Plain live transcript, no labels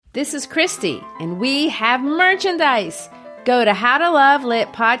This is Christy, and we have merchandise. Go to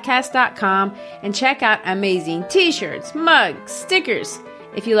howtolovelitpodcast.com and check out amazing t-shirts, mugs, stickers.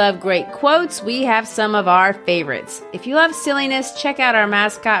 If you love great quotes, we have some of our favorites. If you love silliness, check out our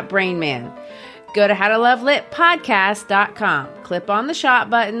mascot, Brain Man. Go to howtolovelitpodcast.com, click on the shop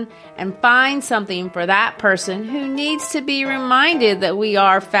button, and find something for that person who needs to be reminded that we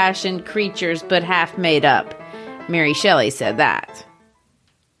are fashioned creatures but half made up. Mary Shelley said that.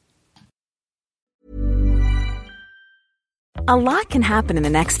 A lot can happen in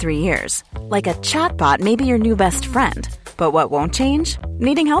the next 3 years. Like a chatbot may be your new best friend. But what won't change?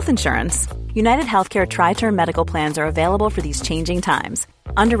 Needing health insurance. United Healthcare Tri-Term Medical Plans are available for these changing times.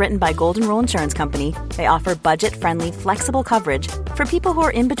 Underwritten by Golden Rule Insurance Company, they offer budget-friendly, flexible coverage for people who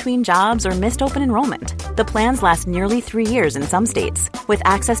are in between jobs or missed open enrollment. The plans last nearly 3 years in some states, with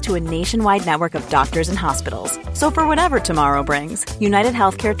access to a nationwide network of doctors and hospitals. So for whatever tomorrow brings, United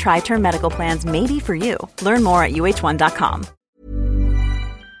Healthcare Tri-Term Medical Plans may be for you. Learn more at uh1.com.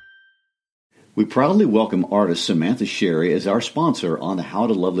 We proudly welcome artist Samantha Sherry as our sponsor on the How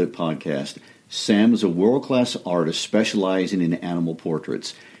to Love Lit podcast. Sam is a world-class artist specializing in animal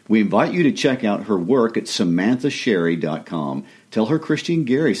portraits. We invite you to check out her work at samanthasherry.com. Tell her Christian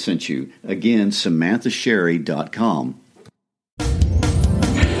Gary sent you. Again, samanthasherry.com.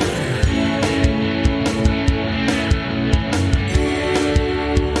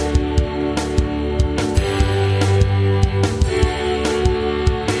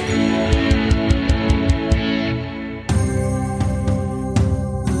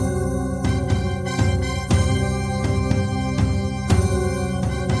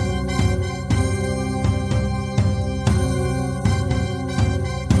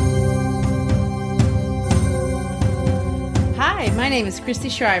 My name is Christy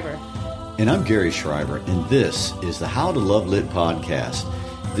Schreiber. And I'm Gary Schreiber, and this is the How to Love Lit podcast.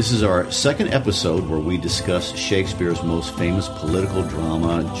 This is our second episode where we discuss Shakespeare's most famous political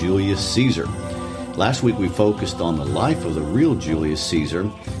drama, Julius Caesar. Last week we focused on the life of the real Julius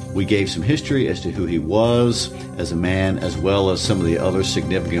Caesar. We gave some history as to who he was as a man, as well as some of the other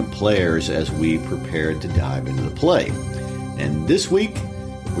significant players as we prepared to dive into the play. And this week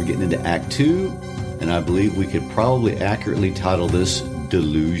we're getting into Act 2. And I believe we could probably accurately title this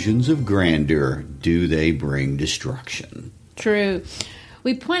Delusions of Grandeur. Do they bring destruction? True.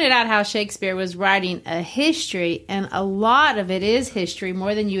 We pointed out how Shakespeare was writing a history, and a lot of it is history,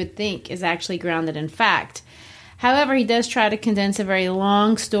 more than you would think is actually grounded in fact. However, he does try to condense a very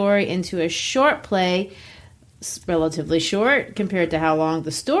long story into a short play, relatively short compared to how long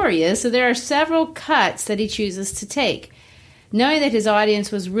the story is, so there are several cuts that he chooses to take. Knowing that his audience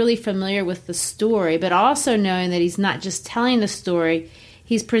was really familiar with the story, but also knowing that he's not just telling the story,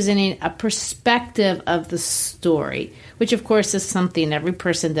 he's presenting a perspective of the story, which of course is something every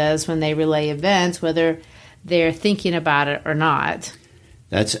person does when they relay events, whether they're thinking about it or not.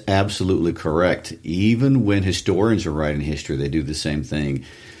 That's absolutely correct. Even when historians are writing history, they do the same thing.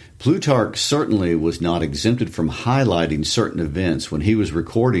 Plutarch certainly was not exempted from highlighting certain events when he was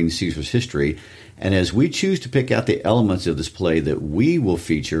recording Caesar's history. And as we choose to pick out the elements of this play that we will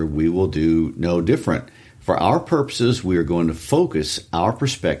feature, we will do no different. For our purposes, we are going to focus our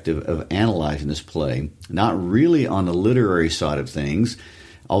perspective of analyzing this play, not really on the literary side of things,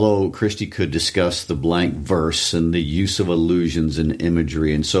 although Christy could discuss the blank verse and the use of allusions and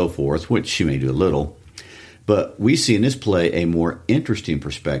imagery and so forth, which she may do a little. But we see in this play a more interesting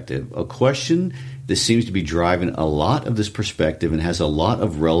perspective, a question that seems to be driving a lot of this perspective and has a lot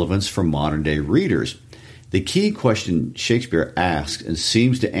of relevance for modern-day readers. The key question Shakespeare asks and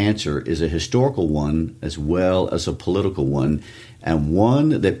seems to answer is a historical one as well as a political one, and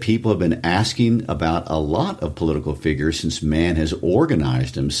one that people have been asking about a lot of political figures since man has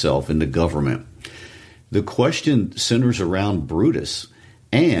organized himself into government. The question centers around Brutus.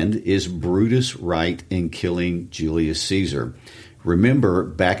 And is Brutus right in killing Julius Caesar? Remember,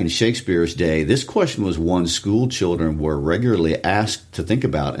 back in Shakespeare's day, this question was one school children were regularly asked to think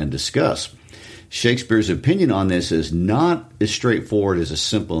about and discuss. Shakespeare's opinion on this is not as straightforward as a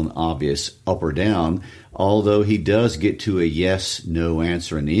simple and obvious up or down, although he does get to a yes-no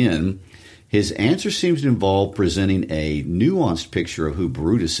answer in the end. His answer seems to involve presenting a nuanced picture of who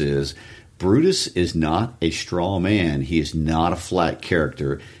Brutus is. Brutus is not a straw man. He is not a flat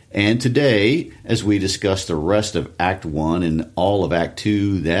character. And today, as we discuss the rest of Act 1 and all of Act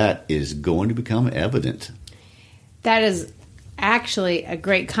 2, that is going to become evident. That is actually a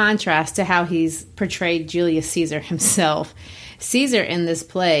great contrast to how he's portrayed Julius Caesar himself. Caesar in this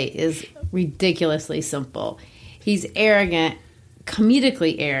play is ridiculously simple. He's arrogant,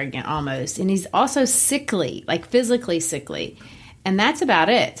 comedically arrogant almost, and he's also sickly, like physically sickly. And that's about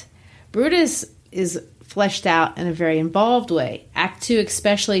it. Brutus is fleshed out in a very involved way. Act 2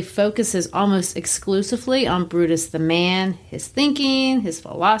 especially focuses almost exclusively on Brutus the man, his thinking, his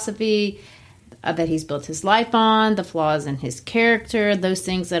philosophy, that he's built his life on, the flaws in his character, those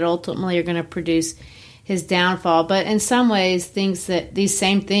things that ultimately are going to produce his downfall. But in some ways, these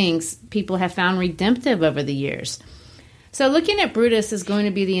same things people have found redemptive over the years. So looking at Brutus is going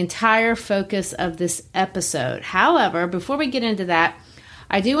to be the entire focus of this episode. However, before we get into that,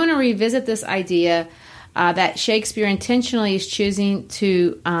 I do want to revisit this idea that Shakespeare intentionally is choosing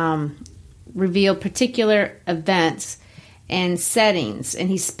to reveal particular events and settings. And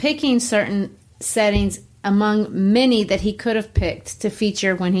he's picking certain settings among many that he could have picked to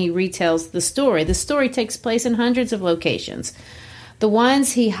feature when he retells the story. The story takes place in hundreds of locations. The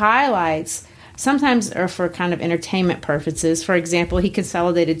ones he highlights sometimes are for kind of entertainment purposes. For example, he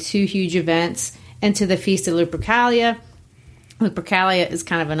consolidated 2 huge events into the Feast of Lupercalia. Lupercalia is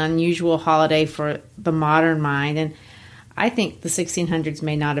kind of an unusual holiday for the modern mind, and I think the 1600s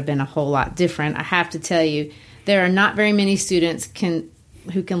may not have been a whole lot different. I have to tell you, there are not very many students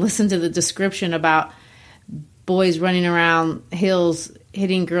who can listen to the description about boys running around hills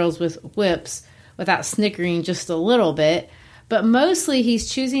hitting girls with whips without snickering just a little bit. But mostly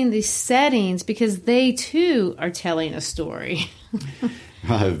he's choosing these settings because they too are telling a story.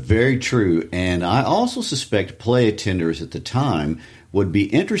 Very true. And I also suspect play attenders at the time would be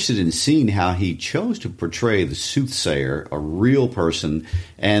interested in seeing how he chose to portray the soothsayer, a real person,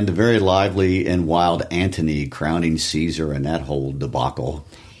 and the very lively and wild Antony crowning Caesar and that whole debacle.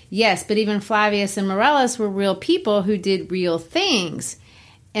 Yes, but even Flavius and Morellus were real people who did real things.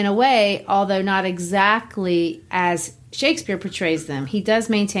 In a way, although not exactly as Shakespeare portrays them, he does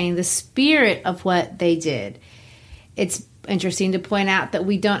maintain the spirit of what they did. It's interesting to point out that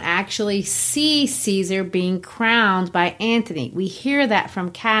we don't actually see Caesar being crowned by Antony. We hear that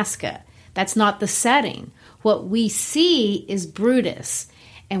from Casca. That's not the setting. What we see is Brutus,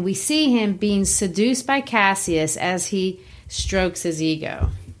 and we see him being seduced by Cassius as he strokes his ego.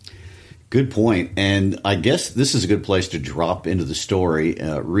 Good point. And I guess this is a good place to drop into the story,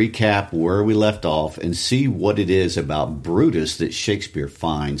 recap where we left off, and see what it is about Brutus that Shakespeare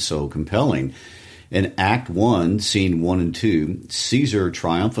finds so compelling. In Act 1, Scene 1 and 2, Caesar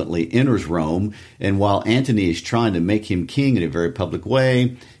triumphantly enters Rome, and while Antony is trying to make him king in a very public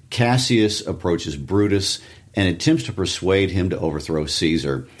way, Cassius approaches Brutus and attempts to persuade him to overthrow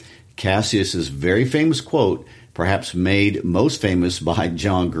Caesar. Cassius's very famous quote, perhaps made most famous by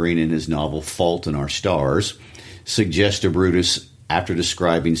John Green in his novel Fault in Our Stars, suggests to Brutus, after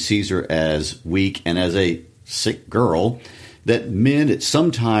describing Caesar as weak and as a sick girl, that men at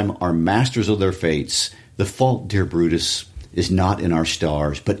some time are masters of their fates. The fault, dear Brutus, is not in our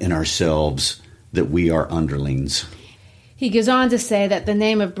stars, but in ourselves, that we are underlings. He goes on to say that the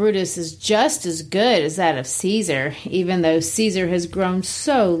name of Brutus is just as good as that of Caesar, even though Caesar has grown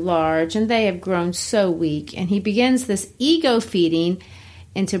so large and they have grown so weak. And he begins this ego feeding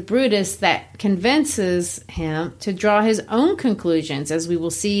into Brutus that convinces him to draw his own conclusions, as we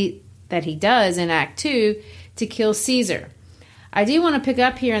will see that he does in Act 2, to kill Caesar. I do want to pick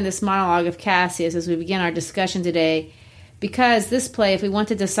up here in this monologue of Cassius as we begin our discussion today, because this play, if we want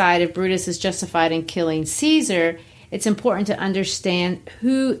to decide if Brutus is justified in killing Caesar, it's important to understand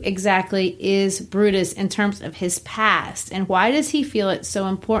who exactly is Brutus in terms of his past, and why does he feel it so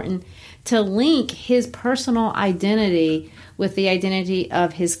important to link his personal identity with the identity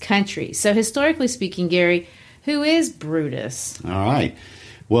of his country. So historically speaking, Gary, who is Brutus? All right.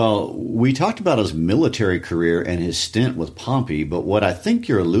 Well, we talked about his military career and his stint with Pompey, but what I think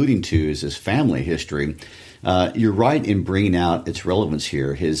you're alluding to is his family history. You're right in bringing out its relevance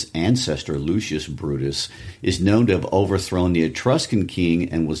here. His ancestor, Lucius Brutus, is known to have overthrown the Etruscan king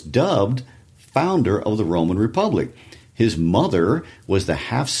and was dubbed founder of the Roman Republic. His mother was the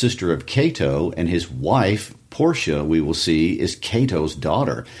half-sister of Cato, and his wife, Portia, we will see, is Cato's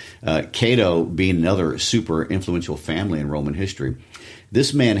daughter. Cato being another super influential family in Roman history.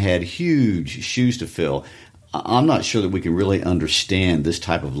 This man had huge shoes to fill. I'm not sure that we can really understand this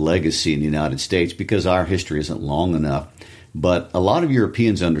type of legacy in the United States because our history isn't long enough. But a lot of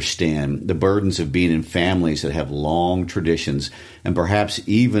Europeans understand the burdens of being in families that have long traditions and perhaps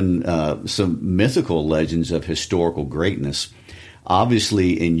even some mythical legends of historical greatness.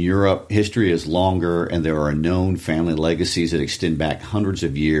 Obviously, in Europe, history is longer and there are known family legacies that extend back hundreds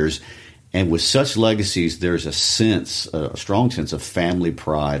of years. And with such legacies, there's a strong sense of family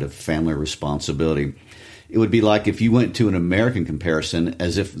pride, of family responsibility. It would be like if you went to an American comparison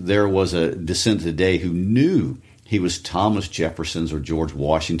as if there was a descendant today who knew He was Thomas Jefferson's or George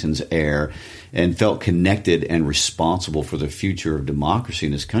Washington's heir and felt connected and responsible for the future of democracy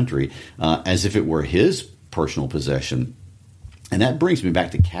in his country as if it were his personal possession. And that brings me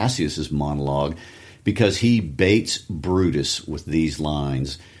back to Cassius's monologue, because he baits Brutus with these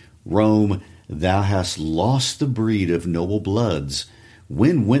lines: Rome, thou hast lost the breed of noble bloods.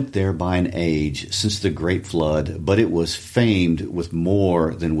 When went there by an age since the great flood, but it was famed with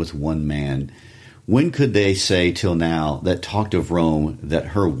more than with one man? When could they say till now that talked of Rome, that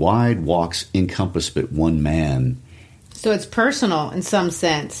her wide walks encompass but one man? So it's personal in some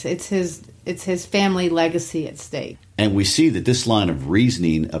sense. It's his family legacy at stake. And we see that this line of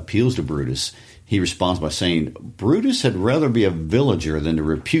reasoning appeals to Brutus. He responds by saying, Brutus had rather be a villager than to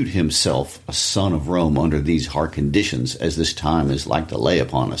repute himself a son of Rome under these hard conditions as this time is like to lay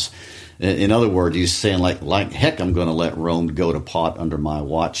upon us. In other words, he's saying like heck, I'm going to let Rome go to pot under my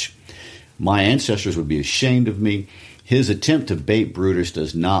watch. My ancestors would be ashamed of me. His attempt to bait Brutus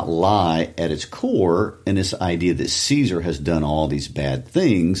does not lie at its core in this idea that Caesar has done all these bad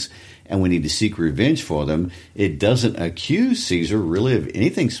things and we need to seek revenge for them. It doesn't accuse Caesar really of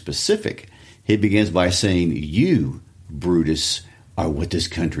anything specific. He begins by saying, you, Brutus, are what this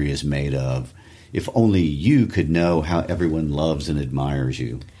country is made of. If only you could know how everyone loves and admires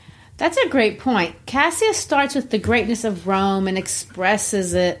you. That's a great point. Cassius starts with the greatness of Rome and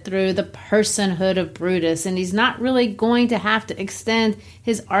expresses it through the personhood of Brutus, and he's not really going to have to extend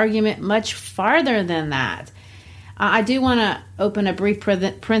his argument much farther than that. I do want to open a brief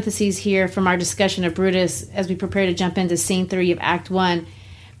parentheses here from our discussion of Brutus as we prepare to jump into Scene 3 of Act 1,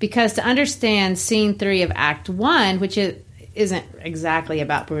 because to understand Scene 3 of Act 1, which isn't exactly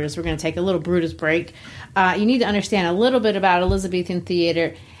about Brutus, we're going to take a little Brutus break, you need to understand a little bit about Elizabethan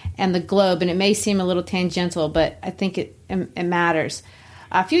theater and the Globe, and it may seem a little tangential, but I think it matters.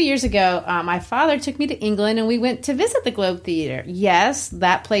 A few years ago, my father took me to England, and we went to visit the Globe Theater. Yes,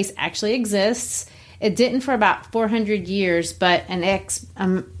 that place actually exists. It didn't for about 400 years, but an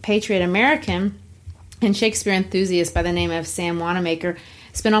expatriate American and Shakespeare enthusiast by the name of Sam Wanamaker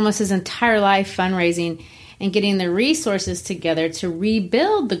spent almost his entire life fundraising and getting the resources together to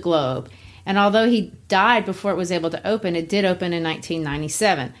rebuild the Globe. And although he died before it was able to open, it did open in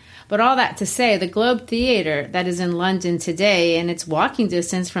 1997. But all that to say, the Globe Theatre that is in London today, and it's walking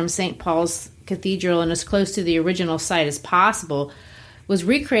distance from St. Paul's Cathedral and as close to the original site as possible, was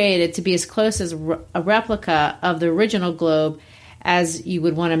recreated to be as close as a replica of the original Globe as you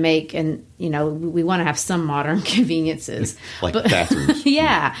would want to make. And, you know, we want to have some modern conveniences. Like bathrooms.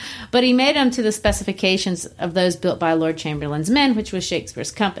 Yeah. But he made them to the specifications of those built by Lord Chamberlain's men, which was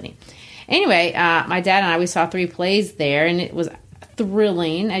Shakespeare's company. Anyway, my dad and I, we saw 3 plays there, and it was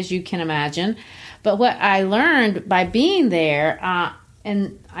thrilling, as you can imagine. But what I learned by being there,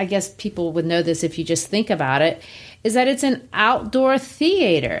 and I guess people would know this if you just think about it, is that it's an outdoor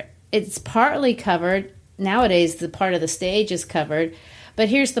theater. It's partly covered. Nowadays, the part of the stage is covered. But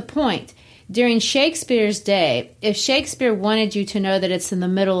here's the point. During Shakespeare's day, if Shakespeare wanted you to know that it's in the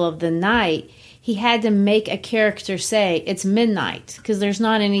middle of the night, he had to make a character say it's midnight, because there's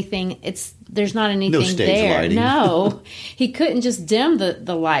not anything No stage there. lighting. No, he couldn't just dim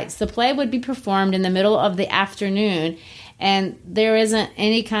the lights. The play would be performed in the middle of the afternoon, and there isn't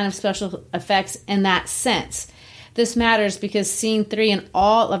any kind of special effects in that sense. This matters because Scene 3 and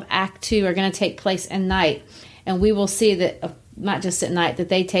all of Act 2 are going to take place at night, and we will see that not just at night, that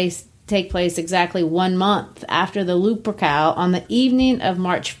they take place exactly 1 month after the Lupercal on the evening of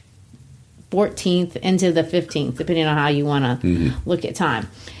March 14th into the 15th, depending on how you want to look at time.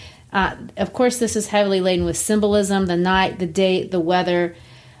 Of course, this is heavily laden with symbolism, the night, the date, the weather.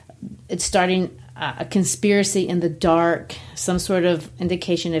 It's starting a conspiracy in the dark, some sort of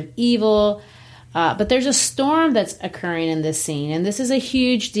indication of evil. But there's a storm that's occurring in this scene, and this is a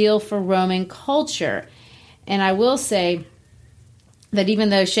huge deal for Roman culture. And I will say that even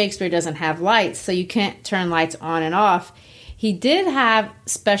though Shakespeare doesn't have lights, so you can't turn lights on and off, he did have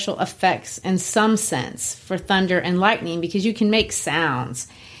special effects in some sense for thunder and lightning, because you can make sounds.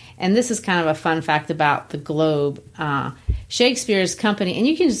 And this is kind of a fun fact about the Globe. Shakespeare's company, and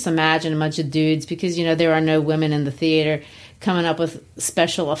you can just imagine a bunch of dudes, because, you know, there are no women in the theater, coming up with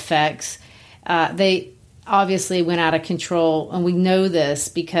special effects. They obviously went out of control, and we know this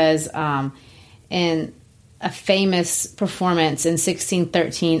because in a famous performance in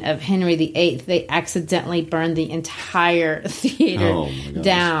 1613 of Henry VIII, they accidentally burned the entire theater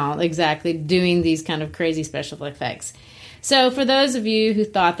down, exactly, doing these kind of crazy special effects. So for those of you who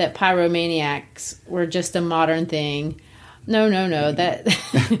thought that pyromaniacs were just a modern thing, no, that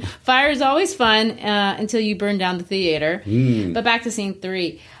fire is always fun until you burn down the theater. But back to Scene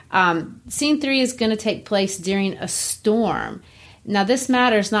 3. Scene 3 is going to take place during a storm. Now, this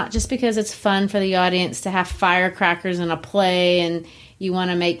matters not just because it's fun for the audience to have firecrackers in a play and you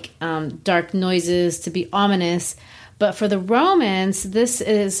want to make dark noises to be ominous, but for the Romans, this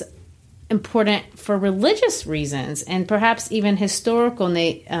is important for religious reasons and perhaps even historical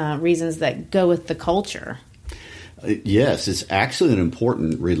reasons that go with the culture. Yes, it's actually an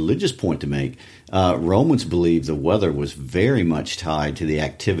important religious point to make. Romans believed the weather was very much tied to the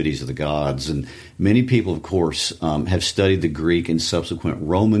activities of the gods, and many people, of course, have studied the Greek and subsequent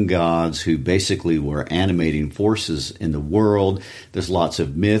Roman gods who basically were animating forces in the world. There's lots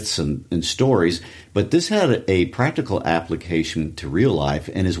of myths and stories, but this had a practical application to real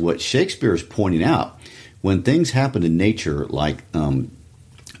life and is what Shakespeare is pointing out. When things happen in nature, like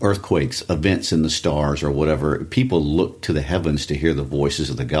earthquakes, events in the stars, or whatever, people look to the heavens to hear the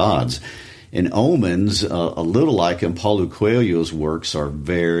voices of the gods. And omens, a little like in Paulo Coelho's works, are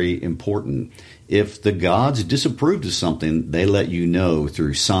very important. If the gods disapproved of something, they let you know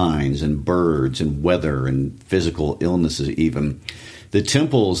through signs and birds and weather and physical illnesses even. The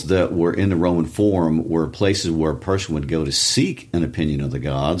temples that were in the Roman Forum were places where a person would go to seek an opinion of the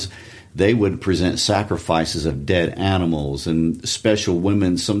gods. They would present sacrifices of dead animals, and special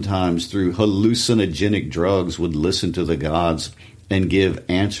women, sometimes through hallucinogenic drugs, would listen to the gods and give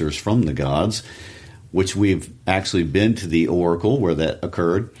answers from the gods, which we've actually been to the oracle where that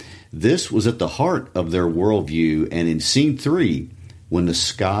occurred. This was at the heart of their worldview, and in Scene 3, when the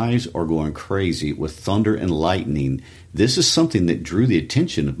skies are going crazy with thunder and lightning, this is something that drew the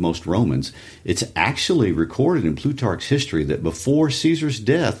attention of most Romans. It's actually recorded in Plutarch's history that before Caesar's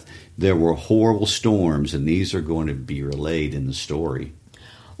death, there were horrible storms, and these are going to be relayed in the story.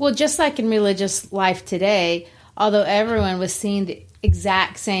 Well, just like in religious life today, although everyone was seeing the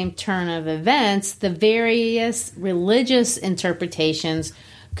exact same turn of events, the various religious interpretations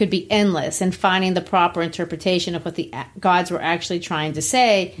could be endless, and finding the proper interpretation of what the gods were actually trying to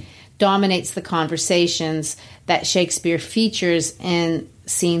say dominates the conversations that Shakespeare features in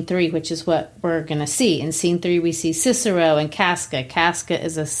Scene 3, which is what we're going to see. In Scene 3, we see Cicero and Casca. Casca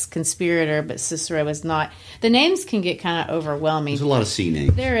is a conspirator, but Cicero is not. The names can get kind of overwhelming. There's a lot of C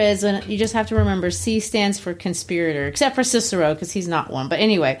names. There is, and you just have to remember C stands for conspirator, except for Cicero, because he's not one. But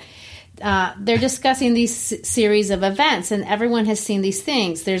anyway, they're discussing these series of events, and everyone has seen these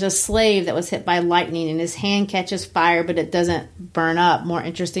things. There's a slave that was hit by lightning, and his hand catches fire, but it doesn't burn up. More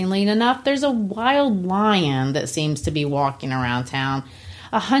interestingly enough, there's a wild lion that seems to be walking around town.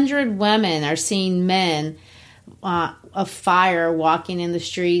 100 women are seeing men of fire walking in the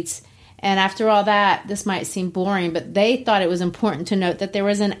streets. And after all that, this might seem boring, but they thought it was important to note that there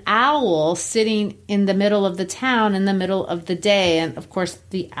was an owl sitting in the middle of the town in the middle of the day. And of course,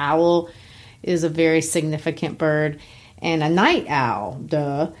 the owl is a very significant bird, and a night owl,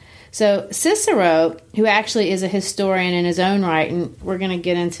 duh. So Cicero, who actually is a historian in his own right, and we're going to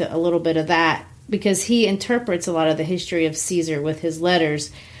get into a little bit of that, because he interprets a lot of the history of Caesar with his letters.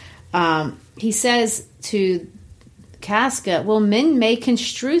 He says to Casca, well, men may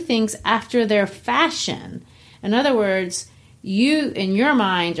construe things after their fashion. In other words, you, in your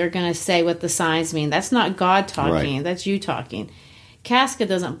mind, are going to say what the signs mean. That's not God talking. Right. That's you talking. Casca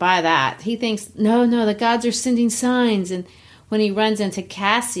doesn't buy that. He thinks, no, the gods are sending signs. And when he runs into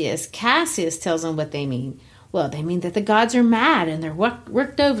Cassius tells him what they mean. Well, they mean that the gods are mad and they're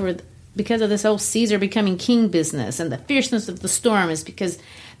worked over because of this whole Caesar becoming king business, and the fierceness of the storm is because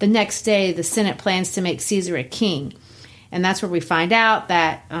the next day the Senate plans to make Caesar a king. And that's where we find out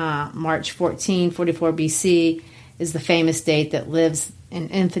that March 14, 44 BC is the famous date that lives in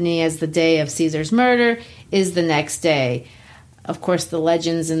infamy as the day of Caesar's murder, is the next day. Of course, the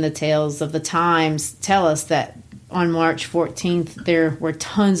legends and the tales of the times tell us that on March 14th there were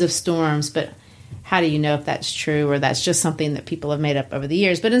tons of storms, but how do you know if that's true, or that's just something that people have made up over the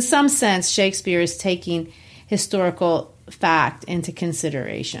years? But in some sense, Shakespeare is taking historical fact into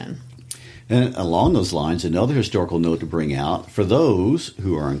consideration. And along those lines, another historical note to bring out, for those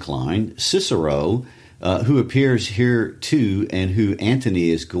who are inclined, Cicero, who appears here too, and who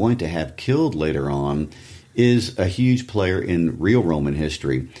Antony is going to have killed later on, is a huge player in real Roman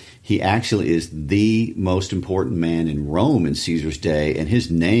history. He actually is the most important man in Rome in Caesar's day, and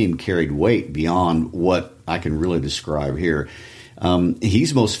his name carried weight beyond what I can really describe here.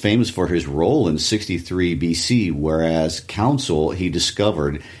 He's most famous for his role in 63 BC, where as consul he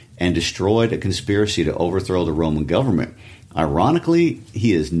discovered and destroyed a conspiracy to overthrow the Roman government. Ironically,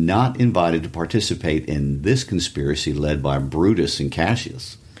 he is not invited to participate in this conspiracy led by Brutus and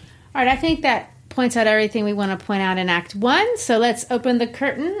Cassius. All right, I think that points out everything we want to point out in Act 1. So let's open the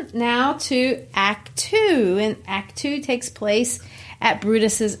curtain now to Act 2. And Act 2 takes place at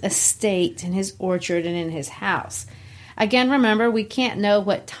Brutus's estate, in his orchard, and in his house. Again, remember, we can't know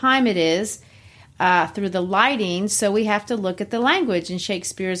what time it is through the lighting, so we have to look at the language, and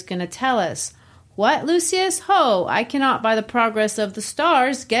Shakespeare is going to tell us. What, Lucius? Ho, I cannot by the progress of the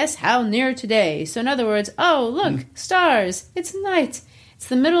stars guess how near today. So in other words, oh, look, stars, it's night. It's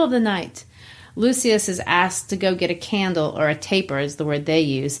the middle of the night. Lucius is asked to go get a candle, or a taper is the word they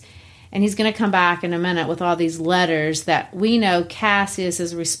use, and he's going to come back in a minute with all these letters that we know Cassius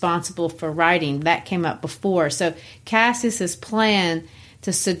is responsible for writing. That came up before. So Cassius's plan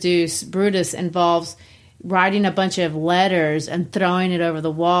to seduce Brutus involves writing a bunch of letters and throwing it over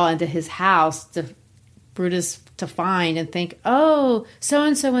the wall into his house to Brutus to find and think, oh,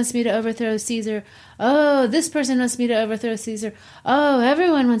 so-and-so wants me to overthrow Caesar. Oh, this person wants me to overthrow Caesar. Oh,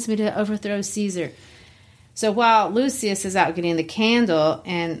 everyone wants me to overthrow Caesar. So while Lucius is out getting the candle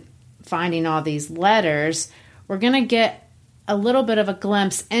and finding all these letters, we're going to get a little bit of a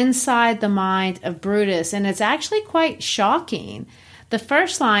glimpse inside the mind of Brutus, and it's actually quite shocking. The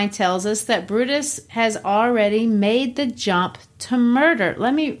first line tells us that Brutus has already made the jump to murder.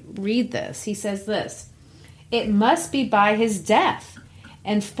 Let me read this. He says this, "It must be by his death.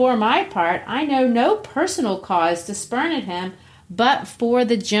 And for my part, I know no personal cause to spurn at him, but for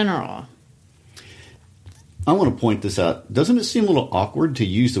the general." I want to point this out. Doesn't it seem a little awkward to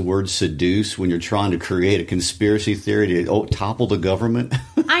use the word seduce when you're trying to create a conspiracy theory to topple the government?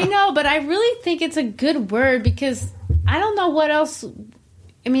 I know, but I really think it's a good word because I don't know what else.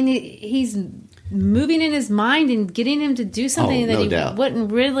 I mean, he's moving in his mind and getting him to do something that he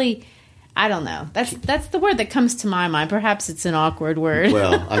wouldn't really. I don't know. That's the word that comes to my mind. Perhaps it's an awkward word.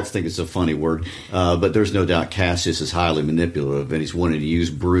 Well, I think it's a funny word. But there's no doubt Cassius is highly manipulative, and he's wanting to use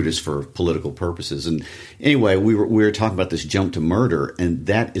Brutus for political purposes. And anyway, we were talking about this jump to murder, and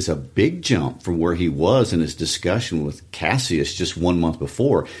that is a big jump from where he was in his discussion with Cassius just 1 month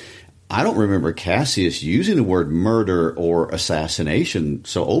before. I don't remember Cassius using the word murder or assassination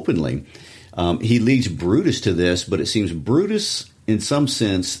so openly. He leads Brutus to this, but it seems Brutus, in some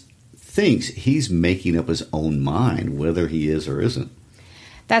sense, thinks he's making up his own mind, whether he is or isn't.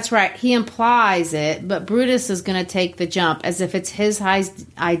 That's right. He implies it, but Brutus is going to take the jump as if it's his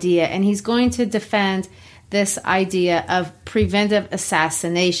idea, and he's going to defend this idea of preventive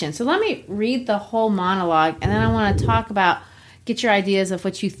assassination. So let me read the whole monologue, and then I want to get your ideas of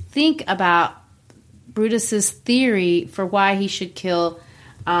what you think about Brutus's theory for why he should kill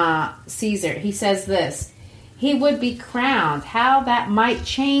Caesar. He says this, "He would be crowned. How that might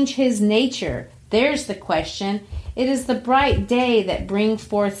change his nature. There's the question. It is the bright day that bring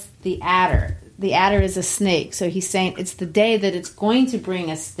forth the adder." The adder is a snake. So he's saying it's the day that it's going to bring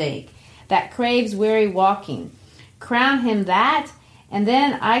a snake that craves weary walking. Crown him that, and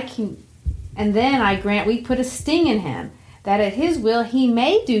then I grant we put a sting in him, that at his will he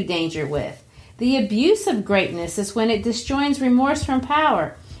may do danger with. The abuse of greatness is when it disjoins remorse from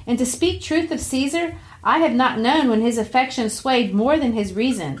power. And to speak truth of Caesar, I have not known when his affection swayed more than his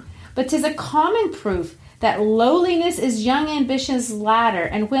reason. But 'tis a common proof that lowliness is young ambition's ladder,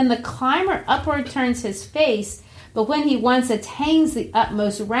 and when the climber upward turns his face, but when he once attains the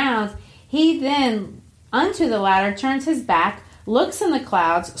utmost round, he then unto the ladder turns his back, looks in the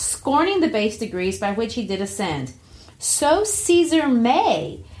clouds, scorning the base degrees by which he did ascend. So Caesar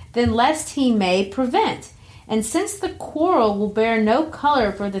may, then lest he may prevent. And since the quarrel will bear no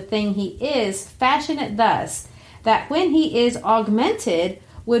color for the thing he is, fashion it thus, that when he is augmented,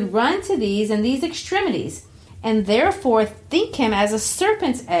 would run to these and these extremities, and therefore think him as a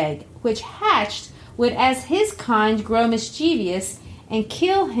serpent's egg, which hatched would as his kind grow mischievous, and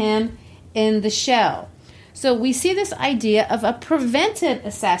kill him in the shell. So we see this idea of a preventive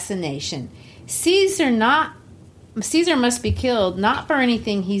assassination. Caesar must be killed not for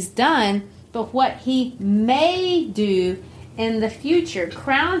anything he's done, but what he may do in the future.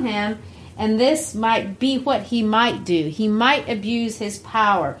 Crown him, and this might be what he might do. He might abuse his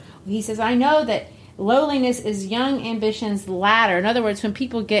power. He says, I know that lowliness is young ambition's ladder. In other words, when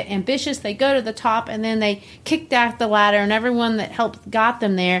people get ambitious, they go to the top, and then they kick down the ladder, and everyone that got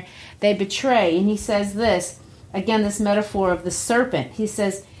them there, they betray. And he says this, again, this metaphor of the serpent. He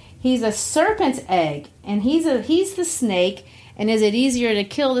says, he's a serpent's egg, and he's the snake, and is it easier to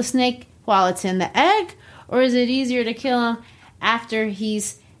kill the snake while it's in the egg, or is it easier to kill him after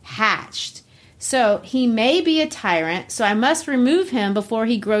he's hatched? So he may be a tyrant, so I must remove him before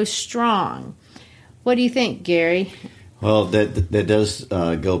he grows strong. What do you think, Gary? Well, that does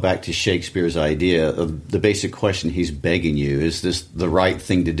go back to Shakespeare's idea of the basic question he's begging you. Is this the right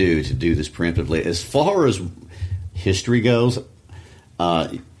thing to do this preemptively? As far as history goes,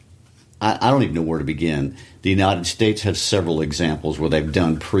 I don't even know where to begin. The United States has several examples where they've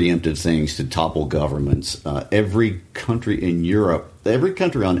done preemptive things to topple governments. Every country in Europe, every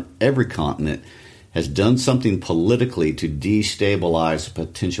country on every continent has done something politically to destabilize a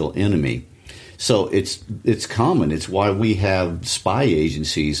potential enemy. So it's common. It's why we have spy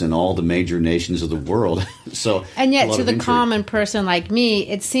agencies in all the major nations of the world. And yet, to the common person like me,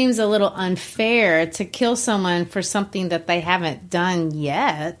 it seems a little unfair to kill someone for something that they haven't done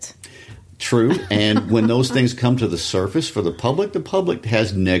yet. True. And when those things come to the surface for the public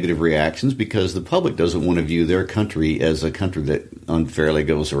has negative reactions because the public doesn't want to view their country as a country that unfairly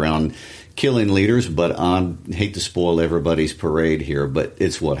goes around killing leaders. But I hate to spoil everybody's parade here, but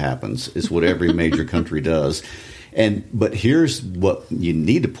it's what happens. It's what every major country does. But here's what you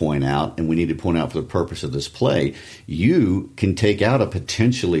need to point out, and we need to point out for the purpose of this play. You can take out a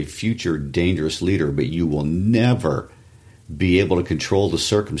potentially future dangerous leader, but you will never be able to control the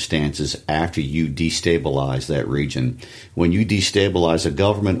circumstances after you destabilize that region. When you destabilize a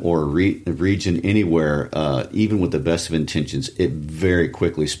government or a region anywhere, even with the best of intentions, it very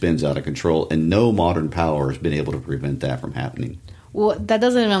quickly spins out of control, and no modern power has been able to prevent that from happening. Well, that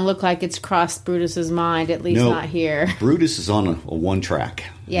doesn't even look like it's crossed Brutus's mind, at least not here. Brutus is on a one track.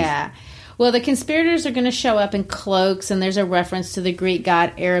 Yeah. Well, the conspirators are going to show up in cloaks, and there's a reference to the Greek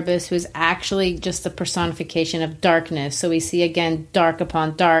god Erebus, who is actually just the personification of darkness. So we see, again, dark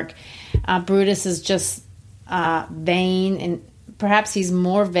upon dark. Brutus is just vain, and perhaps he's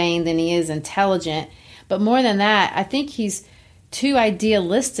more vain than he is intelligent. But more than that, I think he's too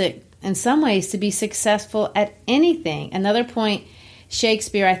idealistic in some ways to be successful at anything. Another point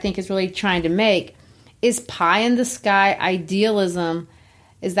Shakespeare, I think, is really trying to make is pie-in-the-sky idealism.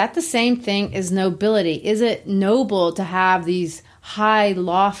 Is that the same thing as nobility? Is it noble to have these high,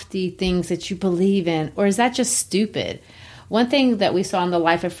 lofty things that you believe in? Or is that just stupid? One thing that we saw in the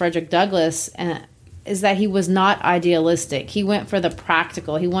life of Frederick Douglass is that he was not idealistic. He went for the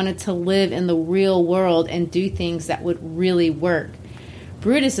practical. He wanted to live in the real world and do things that would really work.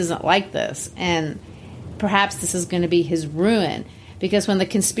 Brutus isn't like this, and perhaps this is going to be his ruin, because when the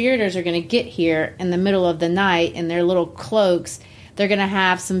conspirators are going to get here in the middle of the night in their little cloaks, they're going to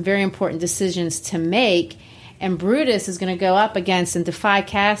have some very important decisions to make, and Brutus is going to go up against and defy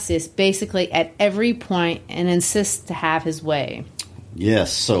Cassius basically at every point and insist to have his way.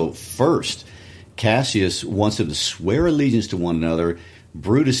 Yes, so first, Cassius wants them to swear allegiance to one another.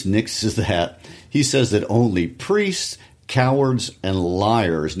 Brutus nixes that. He says that only priests, cowards, and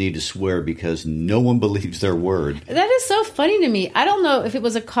liars need to swear because no one believes their word. That is so funny to me. I don't know if it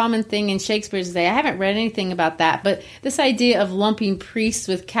was a common thing in Shakespeare's day. I haven't read anything about that. But this idea of lumping priests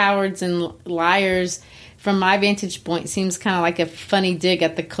with cowards and liars, from my vantage point, seems kind of like a funny dig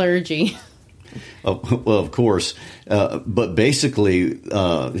at the clergy. Well, of course. But basically,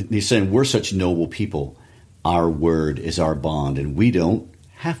 he's saying we're such noble people. Our word is our bond, and we don't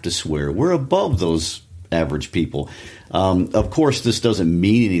have to swear. We're above those average people. Of course, this doesn't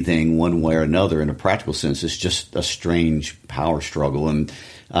mean anything one way or another in a practical sense. It's just a strange power struggle. And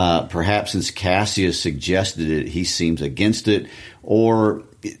perhaps since Cassius suggested it, he seems against it. Or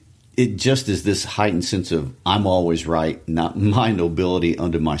it just is this heightened sense of I'm always right, not my nobility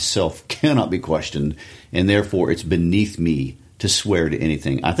unto myself cannot be questioned. And therefore, it's beneath me to swear to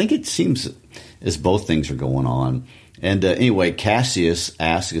anything. I think it seems as both things are going on. And anyway, Cassius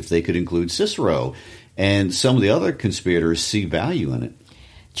asked if they could include Cicero. And some of the other conspirators see value in it.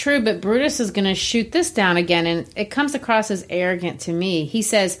 True, but Brutus is going to shoot this down again, and it comes across as arrogant to me. He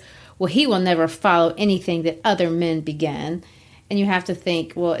says, well, he will never follow anything that other men began. And you have to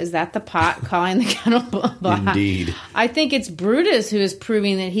think, well, is that the pot calling the kettle black? Indeed. I think it's Brutus who is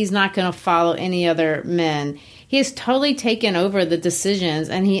proving that he's not going to follow any other men. He has totally taken over the decisions,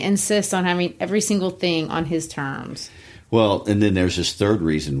 and he insists on having every single thing on his terms. Well, and then there's this third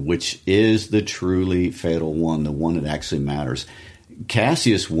reason, which is the truly fatal one, the one that actually matters.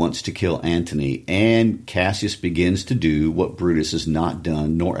 Cassius wants to kill Antony, and Cassius begins to do what Brutus has not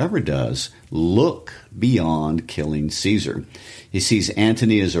done nor ever does, look beyond killing Caesar. He sees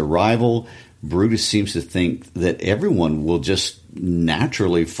Antony as a rival. Brutus seems to think that everyone will just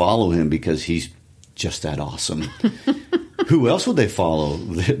naturally follow him because he's just that awesome. Who else would they follow?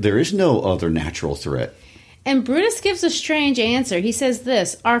 There is no other natural threat. And Brutus gives a strange answer. He says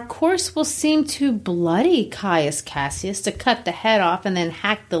this, our course will seem too bloody, Caius Cassius, to cut the head off and then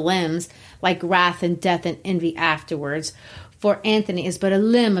hack the limbs, like wrath and death and envy afterwards. For Antony is but a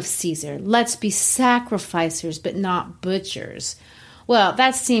limb of Caesar. Let's be sacrificers, but not butchers. Well,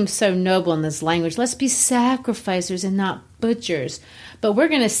 that seems so noble in this language. Let's be sacrificers and not butchers. But we're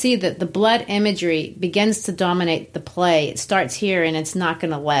going to see that the blood imagery begins to dominate the play. It starts here, and it's not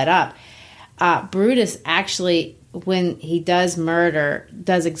going to let up. Brutus actually, when he does murder,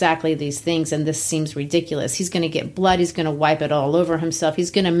 does exactly these things, and this seems ridiculous. He's going to get blood. He's going to wipe it all over himself.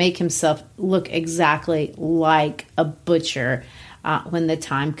 He's going to make himself look exactly like a butcher when the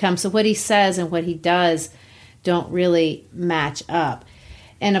time comes. So what he says and what he does don't really match up.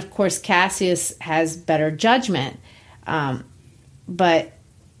 And, of course, Cassius has better judgment, but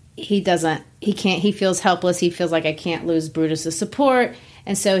he doesn't. He feels helpless. He feels like, I can't lose Brutus's support,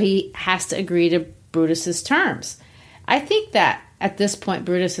 and so he has to agree to Brutus's terms. I think that at this point,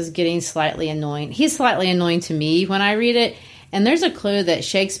 Brutus is getting slightly annoying. He's slightly annoying to me when I read it, and there's a clue that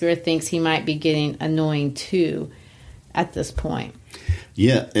Shakespeare thinks he might be getting annoying too at this point.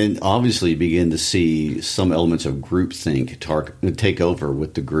 Yeah, and obviously you begin to see some elements of groupthink take over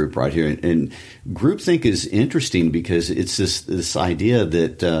with the group right here. And groupthink is interesting because it's this idea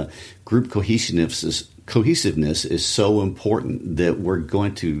that group cohesiveness is so important that we're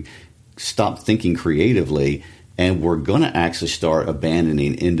going to stop thinking creatively, and we're going to actually start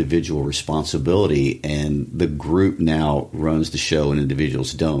abandoning individual responsibility, and the group now runs the show and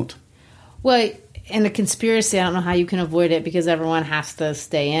individuals don't. Well, in a conspiracy, I don't know how you can avoid it because everyone has to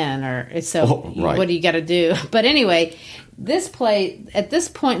stay in, what do you got to do? But anyway, this play, at this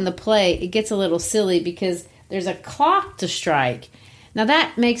point in the play, it gets a little silly because there's a clock to strike. Now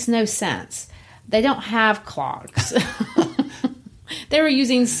that makes no sense. They don't have clocks. They were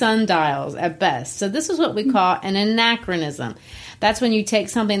using sundials at best. So this is what we call an anachronism. That's when you take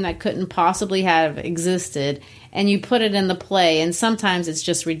something that couldn't possibly have existed and you put it in the play, and sometimes it's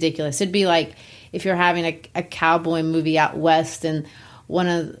just ridiculous. It'd be like if you're having a cowboy movie out west and one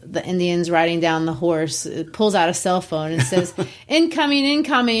of the Indians riding down the horse pulls out a cell phone and says,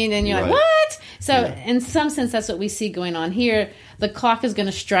 incoming, and you're like, what? So in some sense, that's what we see going on here. The clock is going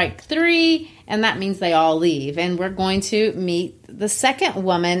to strike 3, and that means they all leave. And we're going to meet the second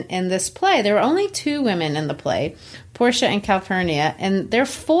woman in this play. There were only 2 women in the play, Portia and Calpurnia, and they're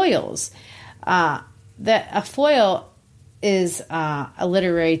foils. A foil is a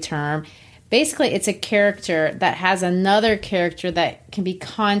literary term. Basically, it's a character that has another character that can be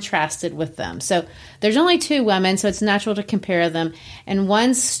contrasted with them. So there's only 2 women, so it's natural to compare them. And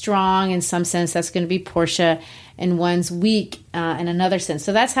one's strong in some sense, that's going to be Portia, and one's weak in another sense.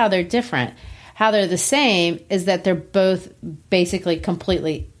 So that's how they're different. How they're the same is that they're both basically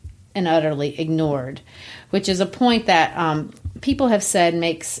completely and utterly ignored, which is a point that people have said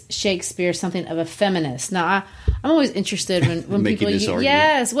makes Shakespeare something of a feminist. Now, I'm always interested when people use argument.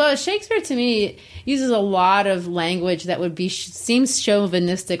 Yes, well, Shakespeare to me uses a lot of language that would be seems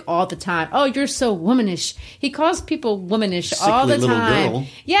chauvinistic all the time. Oh, you're so womanish. He calls people womanish Sickly all the little time. Girl.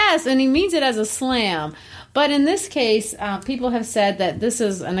 Yes, and he means it as a slam. But in this case, people have said that this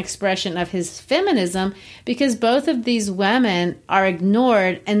is an expression of his feminism because both of these women are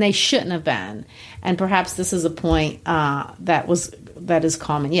ignored and they shouldn't have been. And perhaps this is a point that is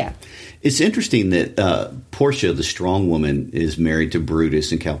common. Yeah. It's interesting that Portia, the strong woman, is married to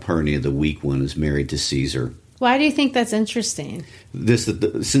Brutus, and Calpurnia, the weak one, is married to Caesar. Why do you think that's interesting?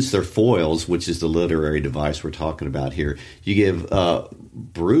 Since they're foils, which is the literary device we're talking about here, you give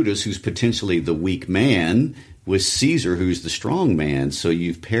Brutus, who's potentially the weak man, with Caesar, who's the strong man. So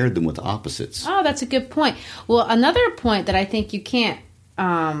you've paired them with opposites. Oh, that's a good point. Well, another point that I think you can't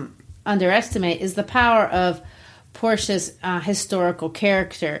underestimate is the power of Portia's historical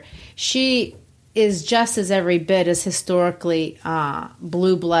character. She is just as every bit as historically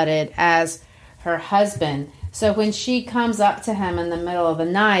blue-blooded as her husband. So when she comes up to him in the middle of the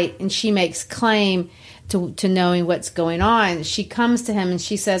night and she makes claim to knowing what's going on, she comes to him and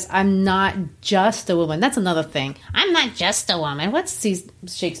she says, I'm not just a woman. That's another thing. I'm not just a woman. What's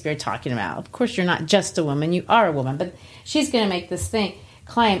Shakespeare talking about? Of course, you're not just a woman. You are a woman. But she's going to make this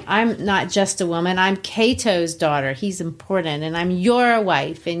claim, I'm not just a woman. I'm Cato's daughter. He's important. And I'm your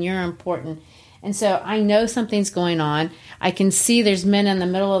wife and you're important. And so I know something's going on. I can see there's men in the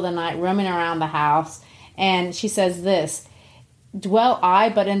middle of the night roaming around the house. And she says this, dwell I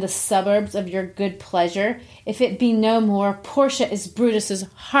but in the suburbs of your good pleasure? If it be no more, Portia is Brutus's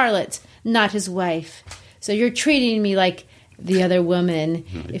harlot, not his wife. So you're treating me like the other woman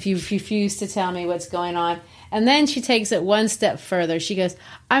if you refuse to tell me what's going on. And then she takes it one step further. She goes,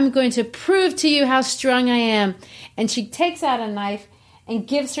 I'm going to prove to you how strong I am. And she takes out a knife and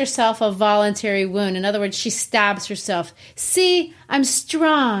gives herself a voluntary wound. In other words, she stabs herself. See, I'm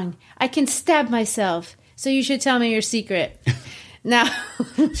strong. I can stab myself. So you should tell me your secret. Now,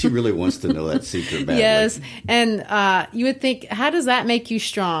 she really wants to know that secret badly. Yes, and you would think, how does that make you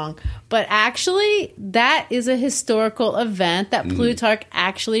strong? But actually, that is a historical event that Plutarch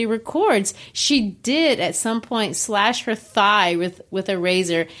actually records. She did at some point slash her thigh with a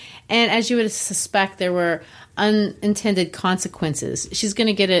razor. And as you would suspect, there were unintended consequences. She's going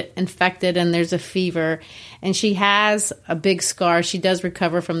to get it infected and there's a fever. And she has a big scar. She does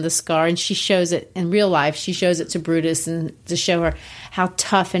recover from the scar. And she shows it in real life. She shows it to Brutus and to show her how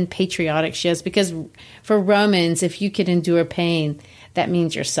tough and patriotic she is. Because for Romans, if you could endure pain, that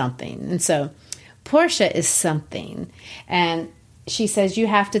means you're something. And so Portia is something. And she says, you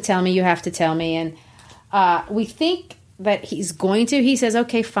have to tell me, you have to tell me. And we think that he's going to. He says,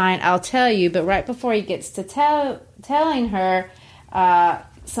 okay, fine, I'll tell you. But right before he gets to telling her,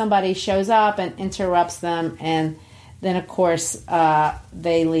 somebody shows up and interrupts them. And then, of course,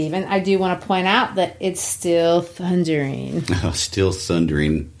 they leave. And I do want to point out that it's still thundering. Still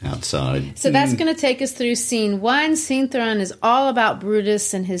thundering outside. So that's going to take us through scene 1. Scene 1 is all about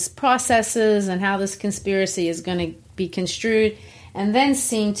Brutus and his processes and how this conspiracy is going to be construed. And then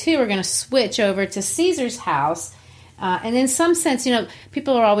scene 2, we're going to switch over to Caesar's house. And in some sense,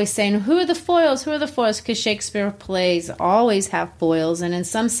 people are always saying, who are the foils? Who are the foils? Because Shakespeare plays always have foils. And in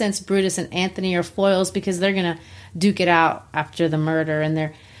some sense, Brutus and Antony are foils because they're going to duke it out after the murder. And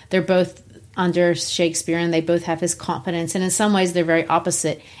they're both under Shakespeare and they both have his confidence. And in some ways, they're very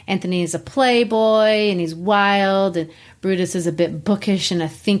opposite. Antony is a playboy and he's wild. And Brutus is a bit bookish and a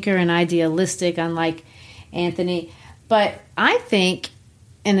thinker and idealistic, unlike Antony. But I think,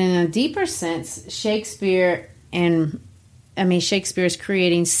 and in a deeper sense, Shakespeare is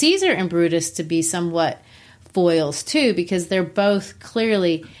creating Caesar and Brutus to be somewhat foils too, because they're both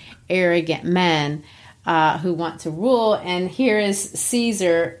clearly arrogant men who want to rule. And here is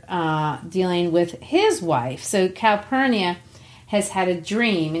Caesar dealing with his wife. So Calpurnia has had a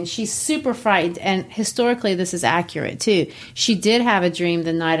dream, and she's super frightened. And historically, this is accurate too. She did have a dream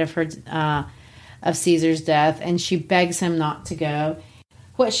the night of of Caesar's death, and she begs him not to go.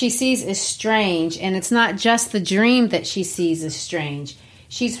 What she sees is strange, and it's not just the dream that she sees is strange.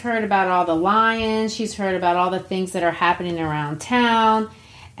 She's heard about all the lions. She's heard about all the things that are happening around town.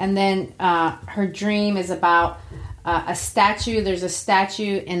 And then her dream is about a statue. There's a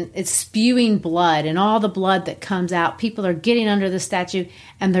statue, and it's spewing blood, and all the blood that comes out, people are getting under the statue,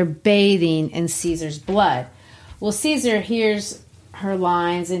 and they're bathing in Caesar's blood. Well, Caesar hears her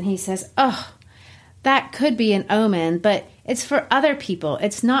lines, and he says, oh, that could be an omen, but it's for other people.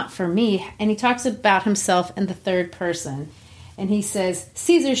 It's not for me. And he talks about himself in the third person. And he says,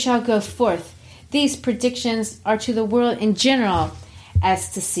 Caesar shall go forth. These predictions are to the world in general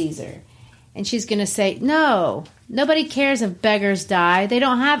as to Caesar. And she's going to say, no, nobody cares if beggars die. They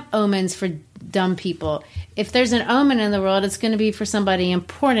don't have omens for dumb people. If there's an omen in the world, it's going to be for somebody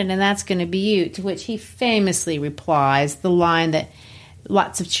important, and that's going to be you. To which he famously replies the line that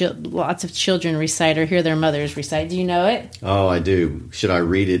lots of children recite or hear their mothers recite. Do you know it? Oh, I do. Should I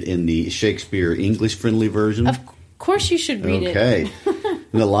read it in the Shakespeare English-friendly version? Of course you should read it. Okay.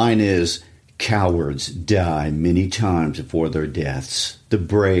 The line is, cowards die many times before their deaths. The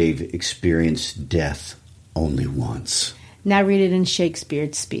brave experience death only once. Now read it in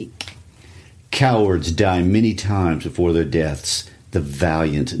Shakespeare speak. Cowards die many times before their deaths. The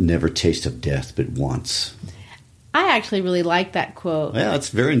valiant never taste of death but once. I actually really like that quote. Yeah, it's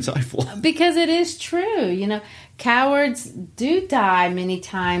very insightful. Because it is true. Cowards do die many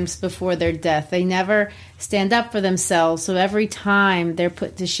times before their death. They never stand up for themselves. So every time they're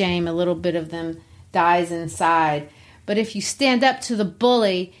put to shame, a little bit of them dies inside. But if you stand up to the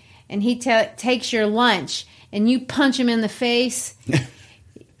bully and he takes your lunch and you punch him in the face...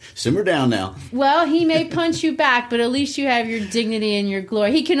 Simmer down now. Well, he may punch you back, but at least you have your dignity and your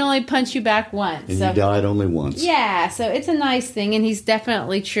glory. He can only punch you back once. And you died only once. Yeah, so it's a nice thing, and he's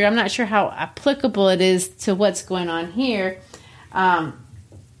definitely true. I'm not sure how applicable it is to what's going on here.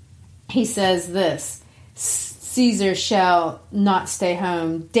 He says this, Caesar shall not stay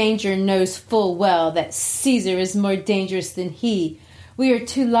home. Danger knows full well that Caesar is more dangerous than he. We are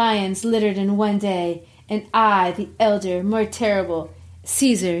two lions littered in one day, and I, the elder, more terrible.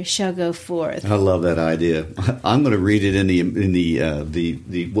 Caesar shall go forth. I love that idea. I'm going to read it in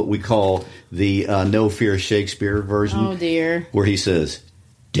the what we call the No Fear Shakespeare version. Oh dear, where he says,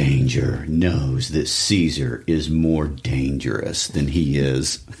 "Danger knows that Caesar is more dangerous than he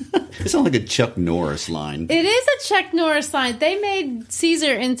is." It sounds like a Chuck Norris line. It is a Chuck Norris line. They made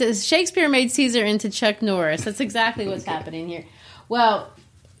Shakespeare made Caesar into Chuck Norris. That's exactly what's happening here. Well,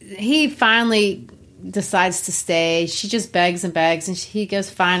 he finally decides to stay. She just begs and begs, and he goes,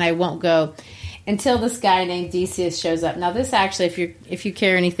 fine, I won't go. until this guy named Decius shows up. Now, this actually, if you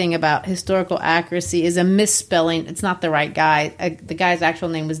care anything about historical accuracy, is a misspelling. It's not the right guy. The guy's actual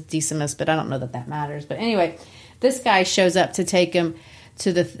name was Decimus, but I don't know that matters. But anyway, this guy shows up to take him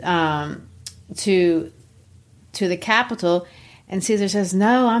to the to the capital, and Caesar says,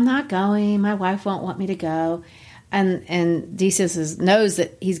 "No, I'm not going. My wife won't want me to go." And Decius knows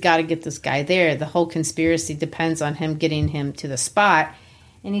that he's got to get this guy there. The whole conspiracy depends on him getting him to the spot.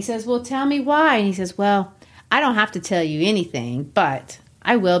 And he says, "Well, tell me why." And he says, "Well, I don't have to tell you anything, but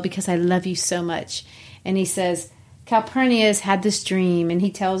I will because I love you so much." And he says, "Calpurnius had this dream," and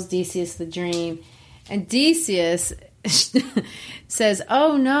he tells Decius the dream. And Decius says,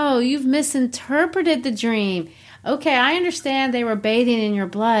 "Oh, no, you've misinterpreted the dream. Okay, I understand they were bathing in your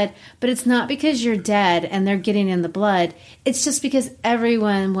blood, but it's not because you're dead and they're getting in the blood. It's just because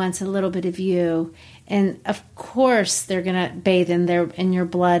everyone wants a little bit of you. And of course they're going to bathe in your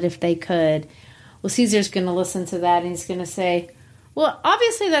blood if they could." Well, Caesar's going to listen to that and he's going to say, "Well,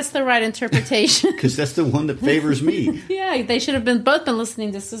 obviously that's the right interpretation." Because that's the one that favors me. Yeah, they should have both been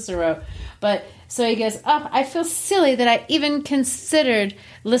listening to Cicero. But so he goes, "Oh, I feel silly that I even considered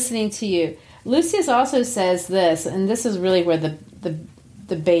listening to you." Lucius also says this, and this is really where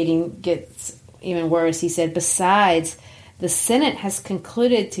the baiting gets even worse. He said, "Besides, the Senate has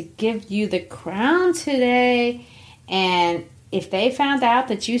concluded to give you the crown today, and if they found out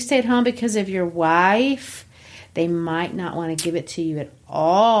that you stayed home because of your wife, they might not want to give it to you at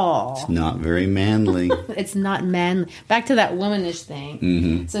all." It's not very manly. It's not manly. Back to that womanish thing.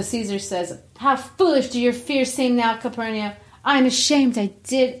 Mm-hmm. So Caesar says, "How foolish do your fears seem now, Calpurnia? I am ashamed I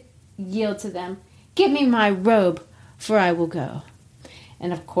did yield to them. Give me my robe, for I will go."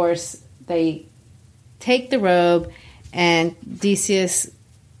 And of course, they take the robe, and Decius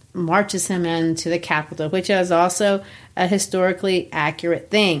marches him into the capital, which is also a historically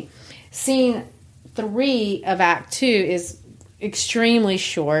accurate thing. Scene 3 of Act 2 is extremely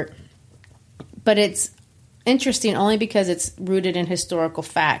short, but it's interesting only because it's rooted in historical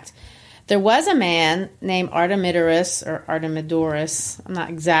fact. There was a man named Artemidorus, or Artemidorus. I'm not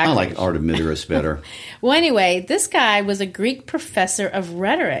exactly. I like Artemidorus better. Well, anyway, this guy was a Greek professor of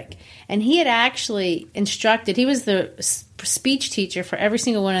rhetoric, and he had actually instructed, he was the speech teacher for every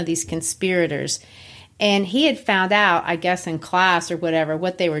single one of these conspirators. And he had found out, I guess in class or whatever,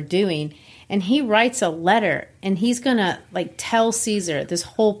 what they were doing. And he writes a letter, and he's going to tell Caesar this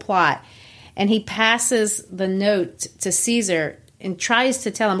whole plot. And he passes the note to Caesar and tries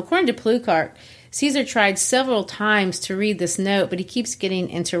to tell him. According to Plutarch, Caesar tried several times to read this note, but he keeps getting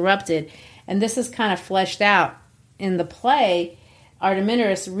interrupted. And this is kind of fleshed out in the play.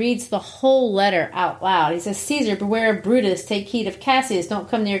 Artemidorus reads the whole letter out loud. He says, "Caesar, beware of Brutus. Take heed of Cassius. Don't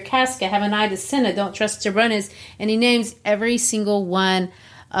come near Casca. Have an eye to Cinna. Don't trust Tiburnus." And he names every single one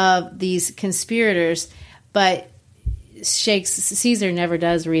of these conspirators. But Caesar never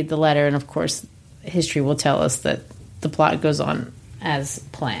does read the letter. And, of course, history will tell us that the plot goes on as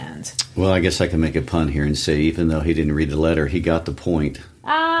planned. Well, I guess I can make a pun here and say, even though he didn't read the letter, he got the point.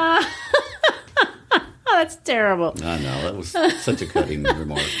 That's terrible. I know, that was such a cutting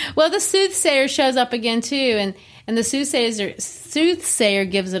remark. Well, the soothsayer shows up again too, and the soothsayer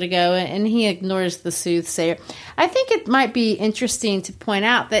gives it a go, and he ignores the soothsayer. I think it might be interesting to point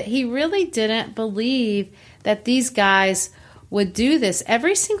out that he really didn't believe that these guys would do this.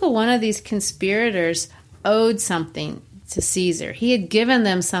 Every single one of these conspirators owed something to Caesar. He had given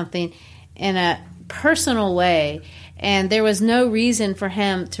them something in a personal way, and there was no reason for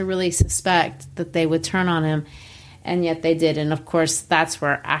him to really suspect that they would turn on him, and yet they did. And of course, that's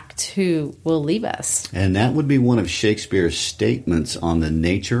where Act 2 will leave us. And that would be one of Shakespeare's statements on the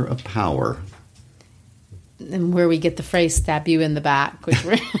nature of power. And where we get the phrase "stab you in the back," which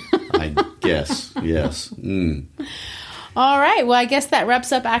we're I guess, yes. Mm. All right, well, I guess that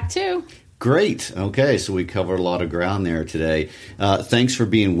wraps up Act 2. Great. Okay, so we covered a lot of ground there today. Thanks for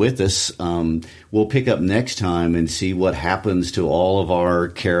being with us. We'll pick up next time and see what happens to all of our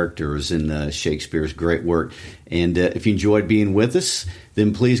characters in Shakespeare's great work. And if you enjoyed being with us,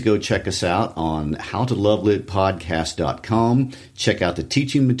 then please go check us out on howtolovelitpodcast.com. Check out the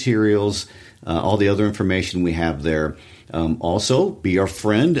teaching materials, all the other information we have there. Also, be our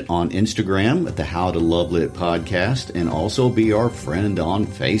friend on Instagram at the How to Love Lit Podcast, and also be our friend on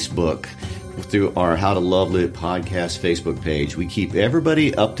Facebook through our How to Love Lit Podcast Facebook page. We keep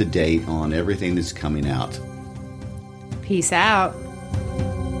everybody up to date on everything that's coming out. Peace out.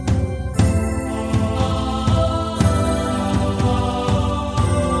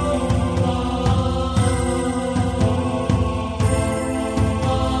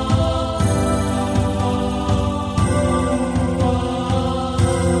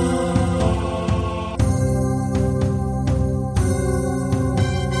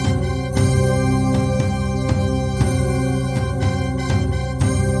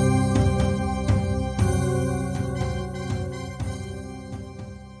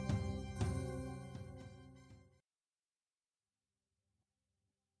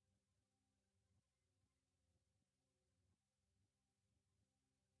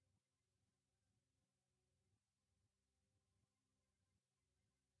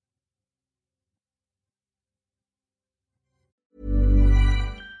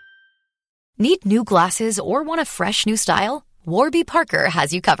 Need new glasses or want a fresh new style? Warby Parker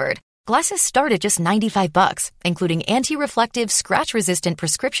has you covered. Glasses start at just $95, including anti-reflective, scratch-resistant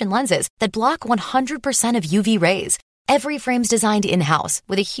prescription lenses that block 100% of UV rays. Every frame's designed in-house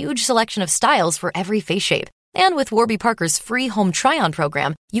with a huge selection of styles for every face shape. And with Warby Parker's free home try-on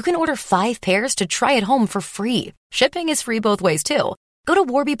program, you can order 5 pairs to try at home for free. Shipping is free both ways, too. Go to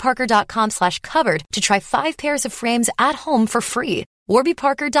warbyparker.com/covered to try 5 pairs of frames at home for free.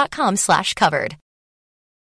 warbyparker.com/covered.